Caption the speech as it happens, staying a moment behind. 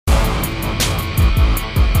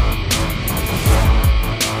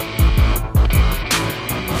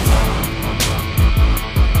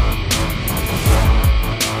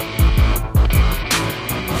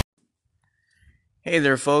Hey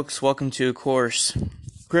there, folks. Welcome to, of course,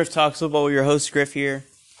 Griff Talks Football. Your host, Griff here.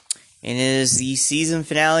 And it is the season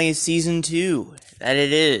finale of Season 2. That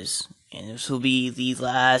it is. And this will be the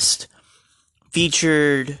last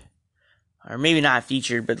featured, or maybe not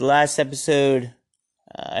featured, but the last episode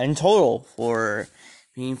in total for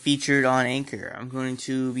being featured on Anchor. I'm going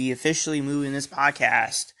to be officially moving this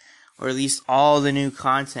podcast, or at least all the new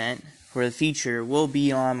content for the feature, will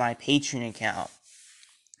be on my Patreon account.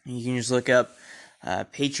 And you can just look up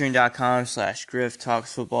patreon.com/Griff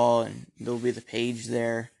Talks Football, and there'll be the page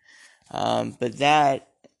there. But that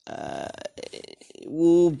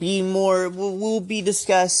will be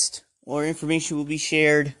discussed, or information will be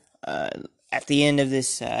shared at the end of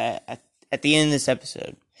this at the end of this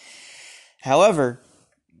episode. However,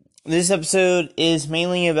 this episode is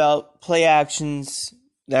mainly about play actions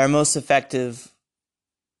that are most effective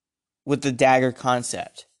with the dagger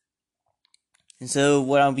concept. And so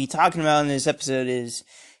what I'll be talking about in this episode is,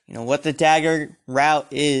 what the dagger route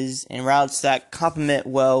is and routes that complement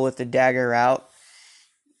well with the dagger route.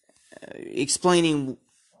 Explaining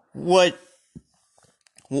what,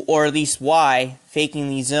 or at least why, faking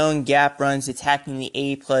the zone gap runs attacking the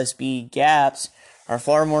A plus B gaps are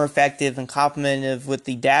far more effective and complementive with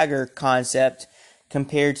the dagger concept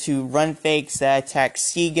compared to run fakes that attack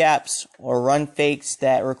C gaps or run fakes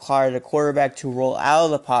that require the quarterback to roll out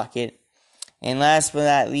of the pocket. And last but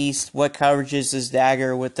not least, what coverages does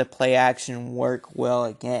dagger with the play action work well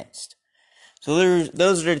against? So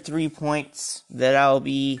those are the 3 points that I'll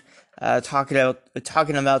be talking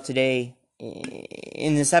about today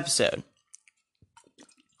in this episode.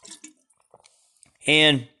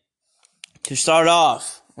 And to start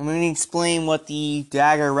off, I'm going to explain what the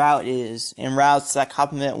dagger route is and routes that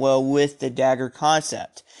complement well with the dagger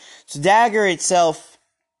concept. So dagger itself,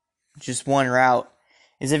 just one route,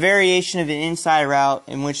 is a variation of an inside route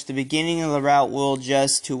in which the beginning of the route will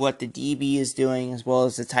adjust to what the DB is doing as well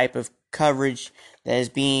as the type of coverage that is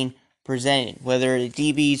being presented. Whether the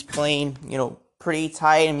DB is playing, pretty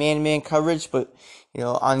tight and man-to-man coverage, but,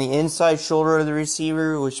 on the inside shoulder of the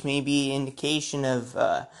receiver, which may be an indication of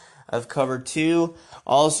cover 2.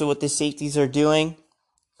 Also what the safeties are doing,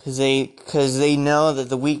 because they know that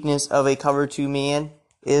the weakness of a cover 2 man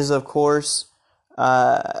is, of course,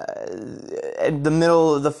 the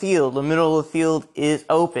middle of the field. The middle of the field is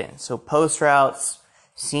open. So post routes,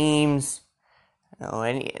 seams,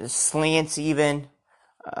 any slants even,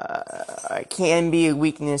 can be a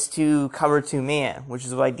weakness to cover 2 man, which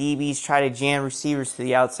is why DBs try to jam receivers to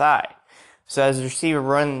the outside. So as the receiver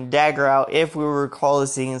run the dagger out, if we were to call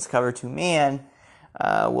this against cover 2 man,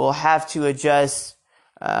 we'll have to adjust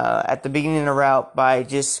at the beginning of the route by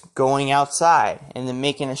just going outside and then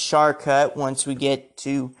making a sharp cut once we get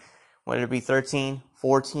to, whether it be 13,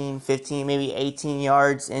 14, 15, maybe 18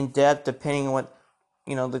 yards in depth, depending on what,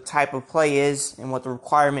 the type of play is and what the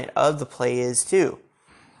requirement of the play is too.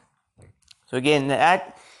 So again,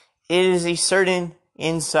 that is a certain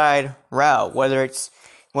inside route, whether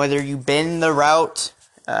you bend the route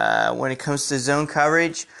when it comes to zone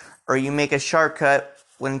coverage, or you make a sharp cut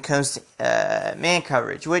when it comes to man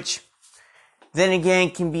coverage, which then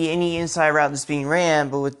again can be any inside route that's being ran.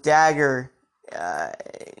 But with dagger,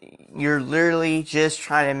 you're literally just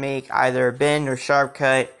trying to make either a bend or sharp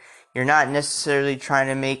cut. You're not necessarily trying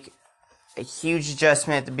to make a huge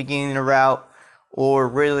adjustment at the beginning of the route, or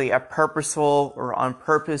really a purposeful or on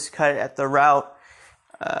purpose cut at the route.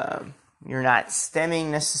 You're not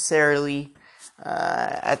stemming necessarily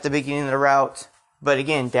at the beginning of the route. But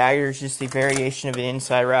again, dagger is just a variation of an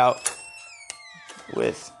inside route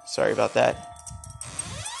with, sorry about that,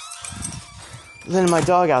 letting my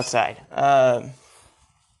dog outside. At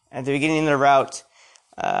the beginning of the route,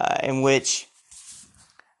 in which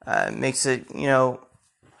makes it,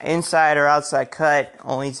 inside or outside cut,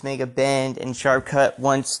 only to make a bend and sharp cut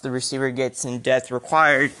once the receiver gets in depth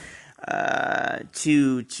required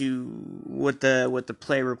to what the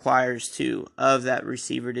play requires of that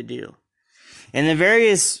receiver to do. And the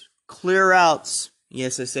various clear routes,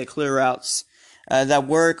 yes, I said clear routes, that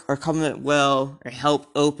work or complement well or help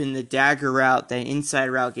open the dagger route, that inside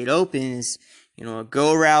route get open is, a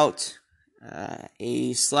go route,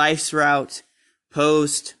 a slice route,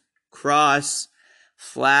 post, cross,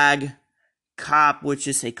 flag, cop, which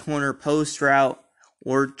is a corner post route,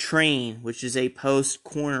 or train, which is a post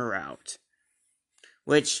corner route.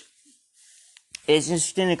 Which is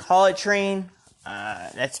interesting to call it train.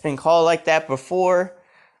 That's been called like that before.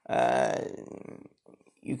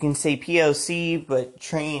 You can say POC, but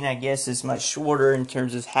train, I guess, is much shorter in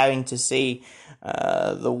terms of having to say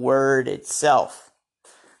the word itself.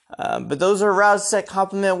 But those are routes that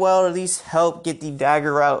complement well, or at least help get the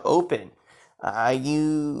dagger route open.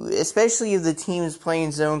 Especially if the team is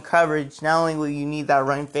playing zone coverage, not only will you need that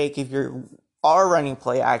run fake if you are running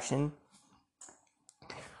play action,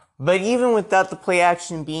 but even without the play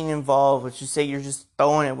action being involved, which is say you're just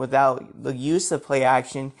throwing it without the use of play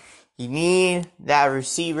action, you need that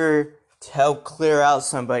receiver to help clear out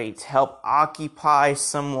somebody, to help occupy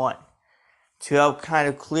someone, to help kind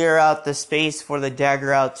of clear out the space for the dagger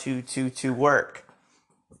route to work.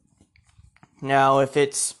 Now, if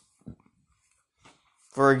it's,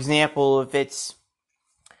 for example, if it's,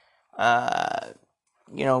 cover,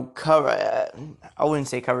 I wouldn't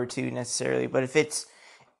say cover 2 necessarily, but if it's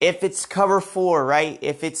cover 4, right?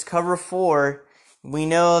 If it's cover 4, we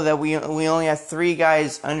know that we only have 3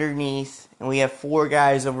 guys underneath, and we have 4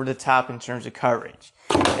 guys over the top in terms of coverage.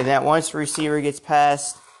 And that once the receiver gets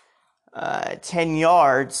past 10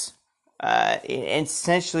 yards, it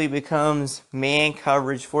essentially becomes man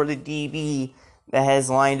coverage for the DB that has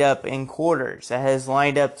lined up in quarters, that has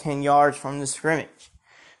lined up 10 yards from the scrimmage.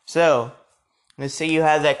 So, let's say you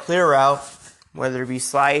have that clear route, whether it be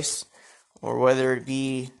slice or whether it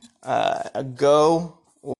be a go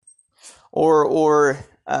or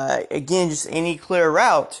again, just any clear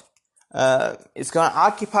route. It's going to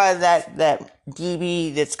occupy that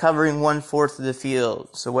DB that's covering 1/4 of the field.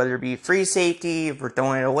 So whether it be free safety, if we're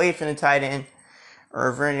throwing it away from the tight end, or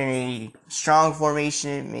if we're in a strong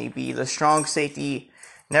formation, it may be the strong safety.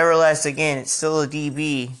 Nevertheless, again, it's still a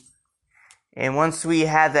DB. And once we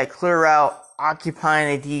have that clear route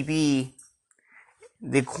occupying a DB,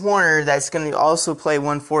 the corner that's going to also play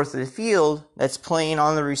 1/4 of the field, that's playing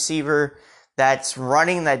on the receiver that's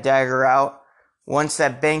running that dagger out, once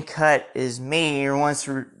that bend cut is made, or once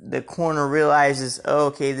the corner realizes, oh,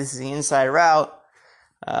 okay, this is the inside route,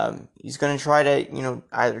 he's going to try to,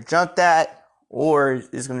 either jump that or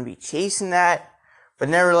is going to be chasing that. But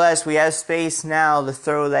nevertheless, we have space now to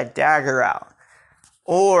throw that dagger out.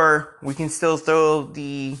 Or we can still throw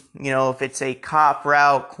the, if it's a cop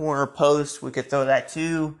route, corner post, we could throw that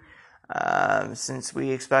too, since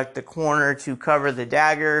we expect the corner to cover the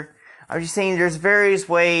dagger. I'm just saying there's various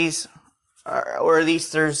ways, or at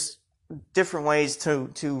least there's different ways to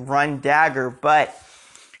run dagger, but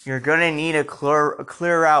you're going to need a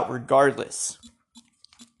clear route regardless,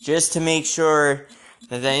 just to make sure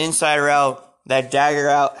that the inside route, that dagger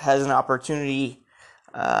route, has an opportunity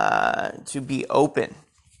to be open.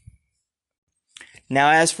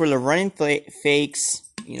 Now, as for the running fakes,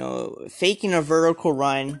 faking a vertical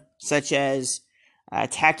run, such as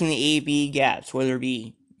attacking the A-B gaps, whether it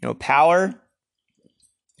be, power,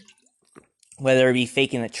 whether it be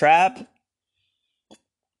faking the trap,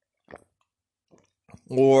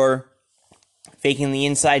 or faking the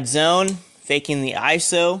inside zone, faking the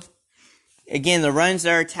ISO. Again, the runs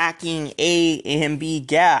that are attacking A and B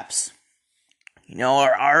gaps,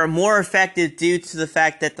 are more effective due to the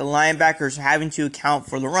fact that the linebackers are having to account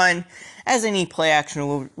for the run, as any play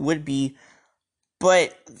action would be,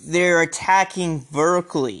 but they're attacking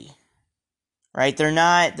vertically, right? They're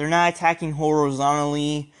not attacking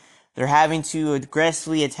horizontally. They're having to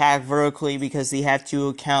aggressively attack vertically because they have to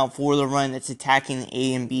account for the run that's attacking the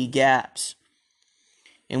A and B gaps,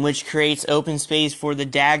 in which creates open space for the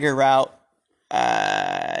dagger route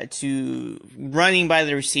to running by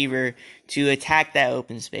the receiver to attack that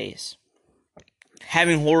open space.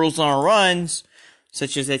 Having horizontal runs,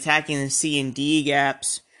 such as attacking the C and D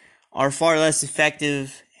gaps, are far less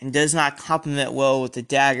effective and does not complement well with the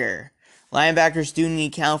dagger. Linebackers do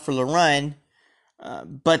need to account for the run,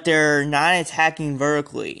 but they're not attacking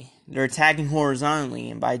vertically. They're attacking horizontally,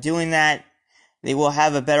 and by doing that, they will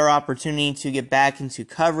have a better opportunity to get back into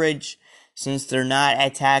coverage since they're not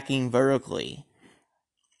attacking vertically.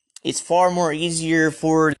 It's far more easier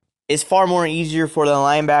for the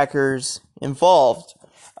linebackers involved,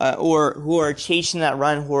 or who are chasing that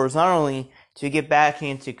run horizontally, to get back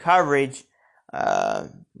into coverage,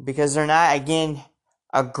 because they're not, again,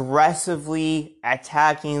 aggressively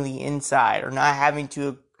attacking the inside, or not having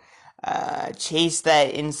to chase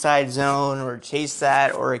that inside zone, or chase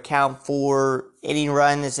that, or account for any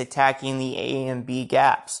run that's attacking the A and B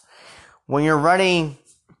gaps. When you're running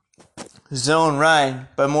zone run,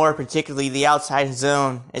 but more particularly the outside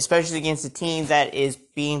zone, especially against a team that is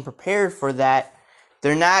being prepared for that,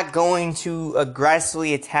 they're not going to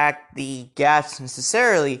aggressively attack the gaps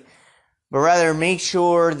necessarily, but rather make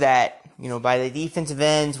sure that, by the defensive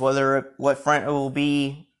ends, what front it will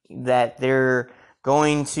be, that they're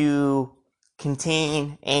going to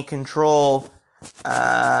contain and control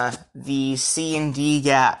the C and D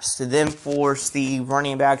gaps to then force the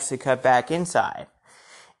running backs to cut back inside.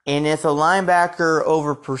 And if a linebacker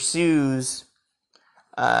over pursues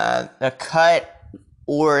a cut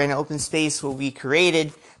or an open space will be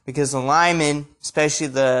created because the linemen, especially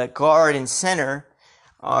the guard and center,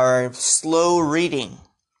 are slow reading.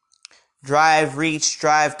 Drive, reach,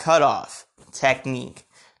 drive, cutoff technique.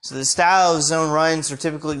 So the style of zone runs are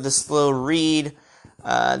typically the slow read.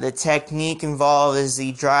 The technique involved is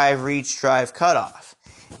the drive, reach, drive, cutoff.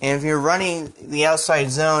 And if you're running the outside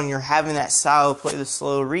zone, you're having that style of play, the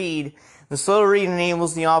slow read. The slow read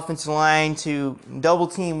enables the offensive line to double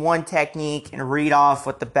team one technique and read off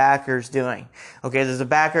what the backer is doing. Okay, does the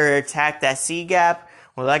backer attack that C gap?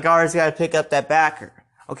 Well, that guard's got to pick up that backer.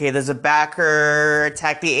 Okay, does a backer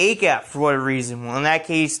attack the A gap for what reason? Well, in that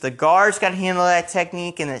case, the guard's got to handle that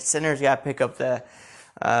technique, and the center's got to pick up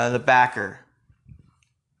the backer.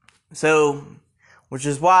 So, which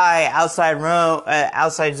is why outside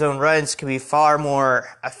zone runs can be far more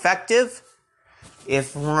effective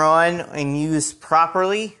if run and used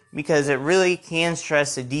properly, because it really can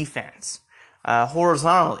stress the defense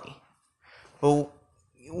horizontally. But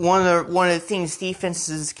one of the things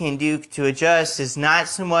defenses can do to adjust is not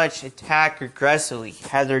so much attack aggressively,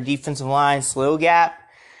 have their defensive line slow gap,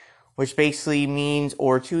 which basically means,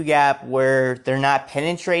 or two gap, where they're not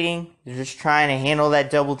penetrating, they're just trying to handle that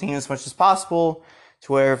double team as much as possible,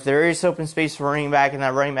 to where if there is open space for running back and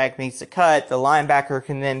that running back makes a cut, the linebacker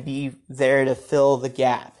can then be there to fill the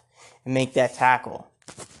gap and make that tackle.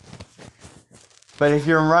 But if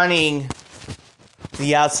you're running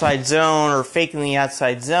the outside zone or faking the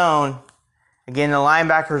outside zone, again, the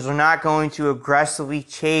linebackers are not going to aggressively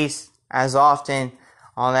chase as often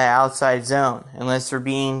on that outside zone unless they're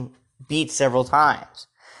being beat several times.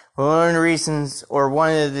 One of the reasons, or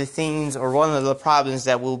one of the things, or one of the problems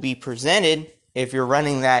that will be presented if you're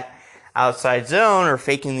running that outside zone or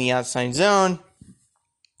faking the outside zone,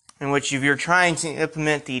 in which if you're trying to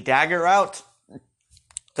implement the dagger route,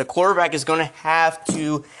 the quarterback is going to have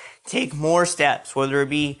to take more steps, whether it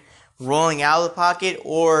be rolling out of the pocket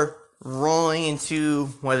or rolling into,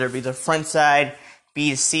 whether it be the front side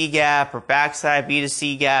B to C gap or backside B to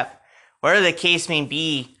C gap, whatever the case may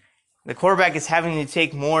be, the quarterback is having to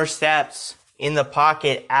take more steps in the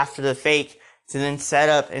pocket after the fake to then set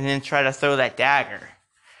up and then try to throw that dagger.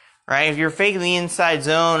 Right? If you're faking the inside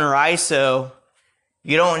zone or ISO,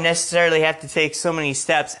 you don't necessarily have to take so many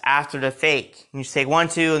steps after the fake. You just take 1,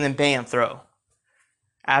 2, and then bam, throw.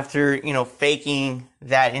 After, faking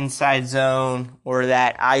that inside zone or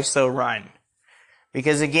that ISO run.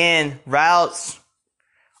 Because again, routes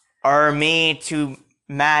are made to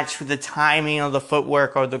match with the timing of the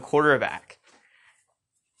footwork of the quarterback.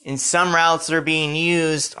 And some routes that are being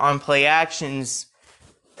used on play actions,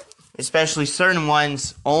 especially certain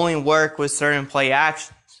ones, only work with certain play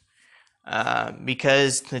actions.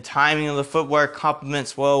 Because the timing of the footwork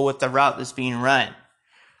complements well with the route that's being run.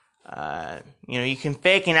 You can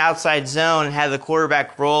fake an outside zone and have the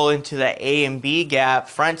quarterback roll into the A and B gap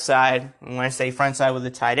front side, and when I say front side with the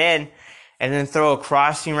tight end, and then throw a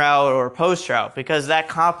crossing route or a post route, because that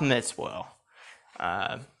complements well.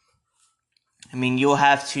 You'll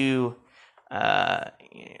have to,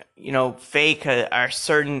 fake a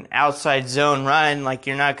certain outside zone run. Like,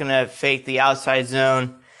 you're not going to fake the outside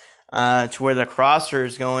zone to where the crosser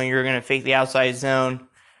is going. You're going to fake the outside zone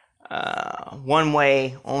one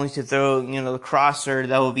way, only to throw, the crosser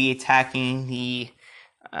that will be attacking the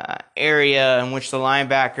area in which the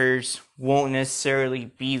linebackers won't necessarily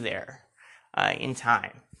be there in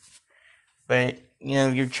time. But,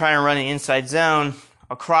 you're trying to run an inside zone,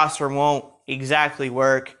 a crosser won't exactly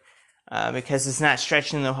work because it's not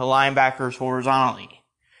stretching the linebackers horizontally.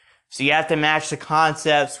 So you have to match the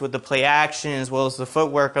concepts with the play action as well as the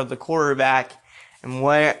footwork of the quarterback and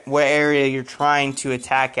what area you're trying to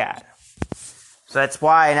attack at. So that's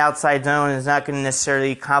why an outside zone is not going to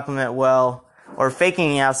necessarily complement well, or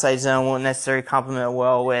faking the outside zone won't necessarily complement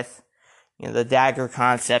well with the dagger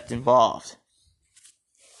concept involved.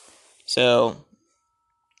 So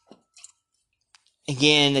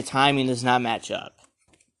again, the timing does not match up.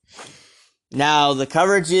 Now the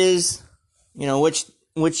coverages, which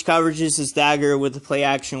coverages does dagger with the play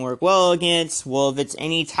action work well against? Well, if it's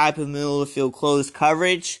any type of middle of the field closed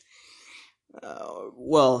coverage, I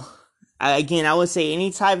would say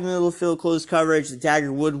any type of middle of the field closed coverage, the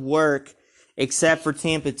dagger would work, except for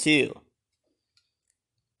Tampa 2.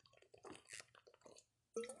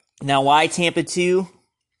 Now, why Tampa 2?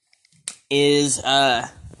 Is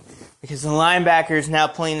because the linebacker is now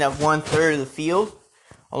playing that 1/3 of the field,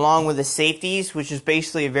 along with the safeties, which is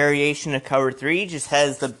basically a variation of cover 3, just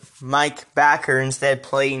has the Mike backer instead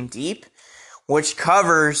playing deep, which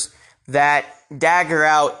covers that dagger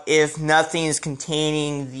out if nothing is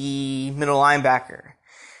containing the middle linebacker.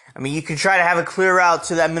 You can try to have a clear route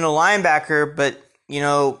to that middle linebacker, but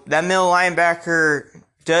that middle linebacker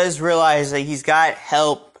does realize that he's got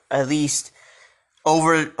help at least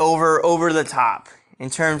over the top in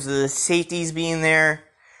terms of the safeties being there.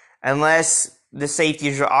 Unless the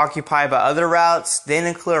safeties are occupied by other routes, then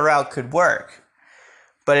a clear route could work.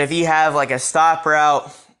 But if you have like a stop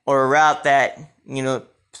route or a route that,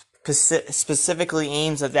 specifically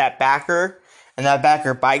aims at that backer and that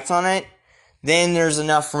backer bites on it, then there's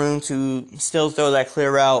enough room to still throw that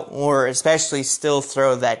clear route or especially still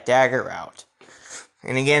throw that dagger route.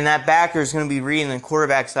 And again, that backer is going to be reading the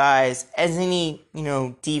quarterback's eyes as any,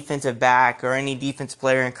 defensive back or any defensive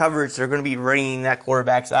player in coverage. They're going to be reading that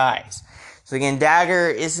quarterback's eyes. So again, dagger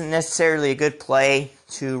isn't necessarily a good play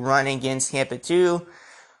to run against Tampa 2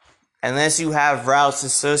 unless you have routes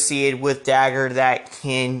associated with dagger that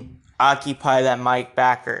can occupy that Mike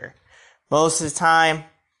backer. Most of the time,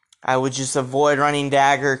 I would just avoid running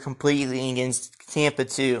dagger completely against Tampa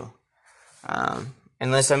 2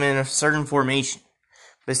 unless I'm in a certain formation.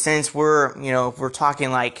 But since we're, if we're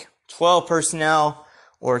talking like 12 personnel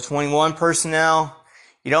or 21 personnel,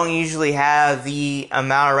 you don't usually have the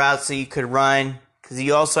amount of routes that you could run because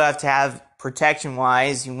you also have to have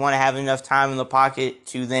protection-wise. You want to have enough time in the pocket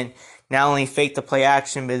to then not only fake the play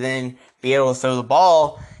action, but then be able to throw the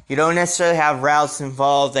ball. You don't necessarily have routes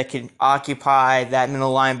involved that can occupy that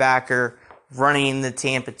middle linebacker running the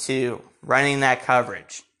Tampa 2, running that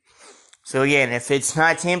coverage. So again, if it's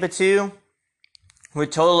not Tampa 2, we're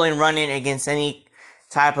totally running against any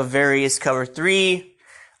type of various cover 3.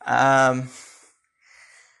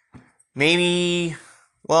 You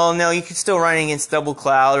could still run against double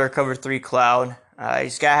cloud or cover 3 cloud. You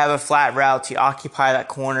just gotta have a flat route to occupy that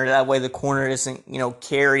corner. That way the corner doesn't,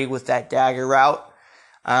 carry with that dagger route.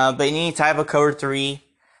 But any type of cover 3,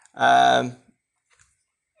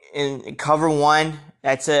 in cover 1,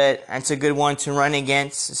 that's a good one to run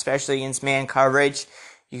against, especially against man coverage.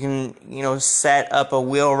 You can, set up a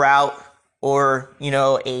wheel route or,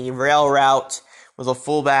 a rail route with a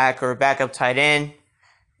fullback or a backup tight end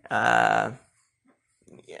as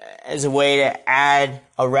a way to add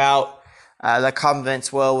a route that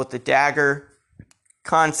complements well with the dagger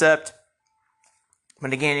concept.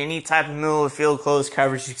 But again, any type of middle of the field closed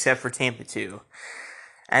coverage except for Tampa 2.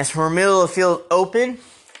 As for middle of the field open,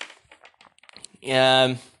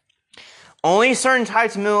 only certain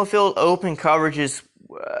types of middle of the field open coverages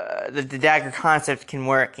the dagger concept can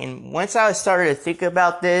work. And once I started to think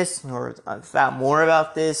about this, or I thought more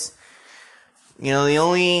about this, the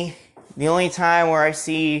only time where I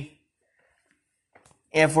see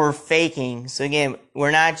if we're faking, so again,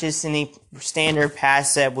 we're not just in a standard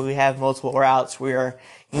pass set where we have multiple routes. We are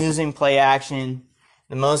using play action.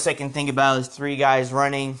 The most I can think about is 3 guys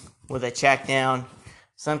running with a check down.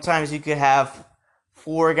 Sometimes you could have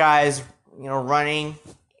 4 guys, running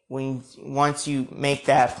once you make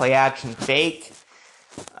that play action fake.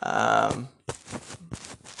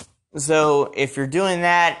 So if you're doing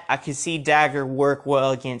that, I can see dagger work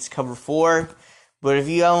well against cover 4. But if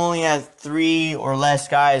you only have 3 or less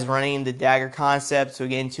guys running the dagger concept, so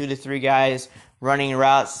again, 2 to 3 guys running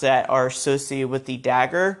routes that are associated with the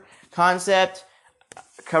dagger concept,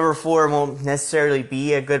 cover 4 won't necessarily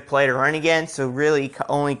be a good play to run against. So really,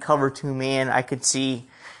 only cover 2 man I could see,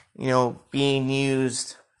 being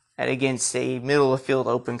used against a middle of field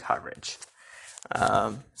open coverage.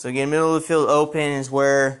 So again, middle of the field open is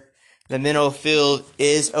where the middle of the field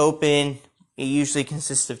is open. It usually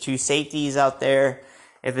consists of 2 safeties out there.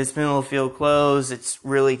 If it's middle of the field closed, it's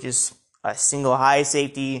really just a single high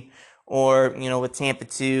safety, or, with Tampa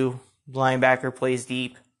 2, linebacker plays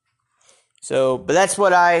deep. So, but that's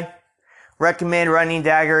what I recommend running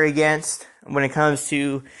dagger against when it comes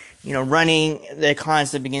to, running the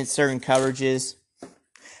concept against certain coverages.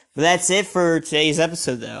 But that's it for today's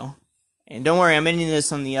episode, though. And don't worry, I'm ending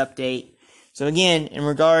this on the update. So again, in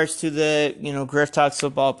regards to the, Griff Talks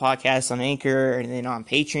Football podcast on Anchor and then on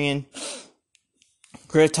Patreon,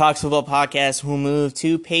 Griff Talks Football podcast will move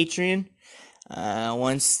to Patreon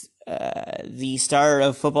once the start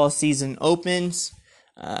of football season opens.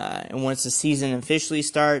 And once the season officially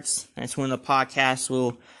starts, that's when the podcast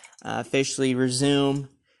will officially resume.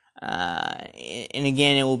 And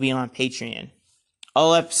again, it will be on Patreon.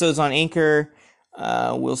 All episodes on Anchor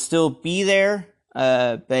will still be there,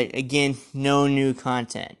 but again, no new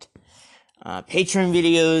content. Patreon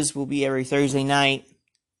videos will be every Thursday night,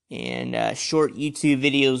 and short YouTube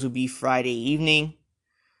videos will be Friday evening.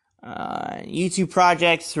 YouTube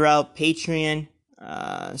projects throughout Patreon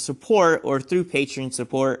support or through Patreon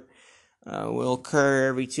support will occur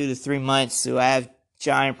every 2 to 3 months. So I have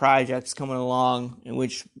giant projects coming along in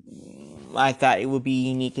which I thought it would be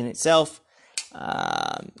unique in itself.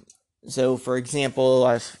 So, for example,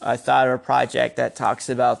 I thought of a project that talks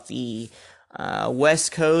about the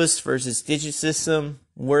West Coast versus digit system,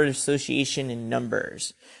 word association, and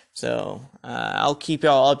numbers. So I'll keep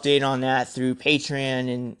y'all updated on that through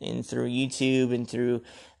Patreon and through YouTube and through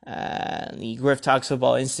the Griff Talks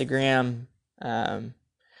Football Instagram.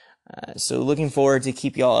 So looking forward to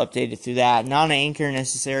keep y'all updated through that. Not on Anchor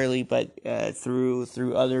necessarily, but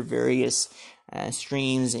through other various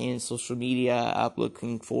streams and social media. I'm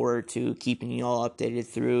looking forward to keeping you all updated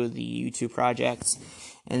through the YouTube projects.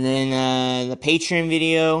 And then the Patreon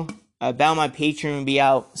video about my Patreon will be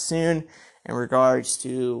out soon in regards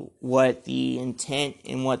to what the intent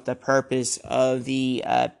and what the purpose of the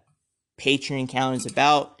Patreon account is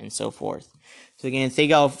about and so forth. So again,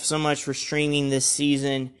 thank y'all so much for streaming this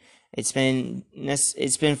season. It's been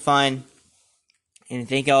fun. And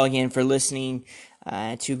thank y'all again for listening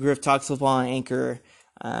to Griff Talks Football on Anchor.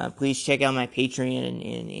 Please check out my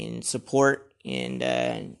Patreon and support.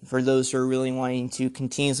 And for those who are really wanting to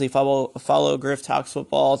continuously follow Griff Talks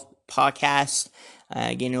Football podcast,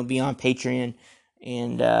 again, it'll be on Patreon.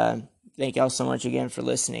 And thank y'all so much again for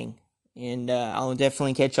listening. And I'll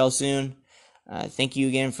definitely catch y'all soon. Thank you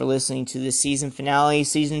again for listening to the season finale,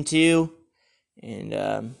 season 2.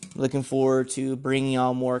 And looking forward to bringing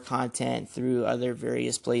y'all more content through other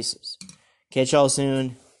various places. Catch y'all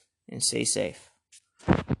soon, and stay safe.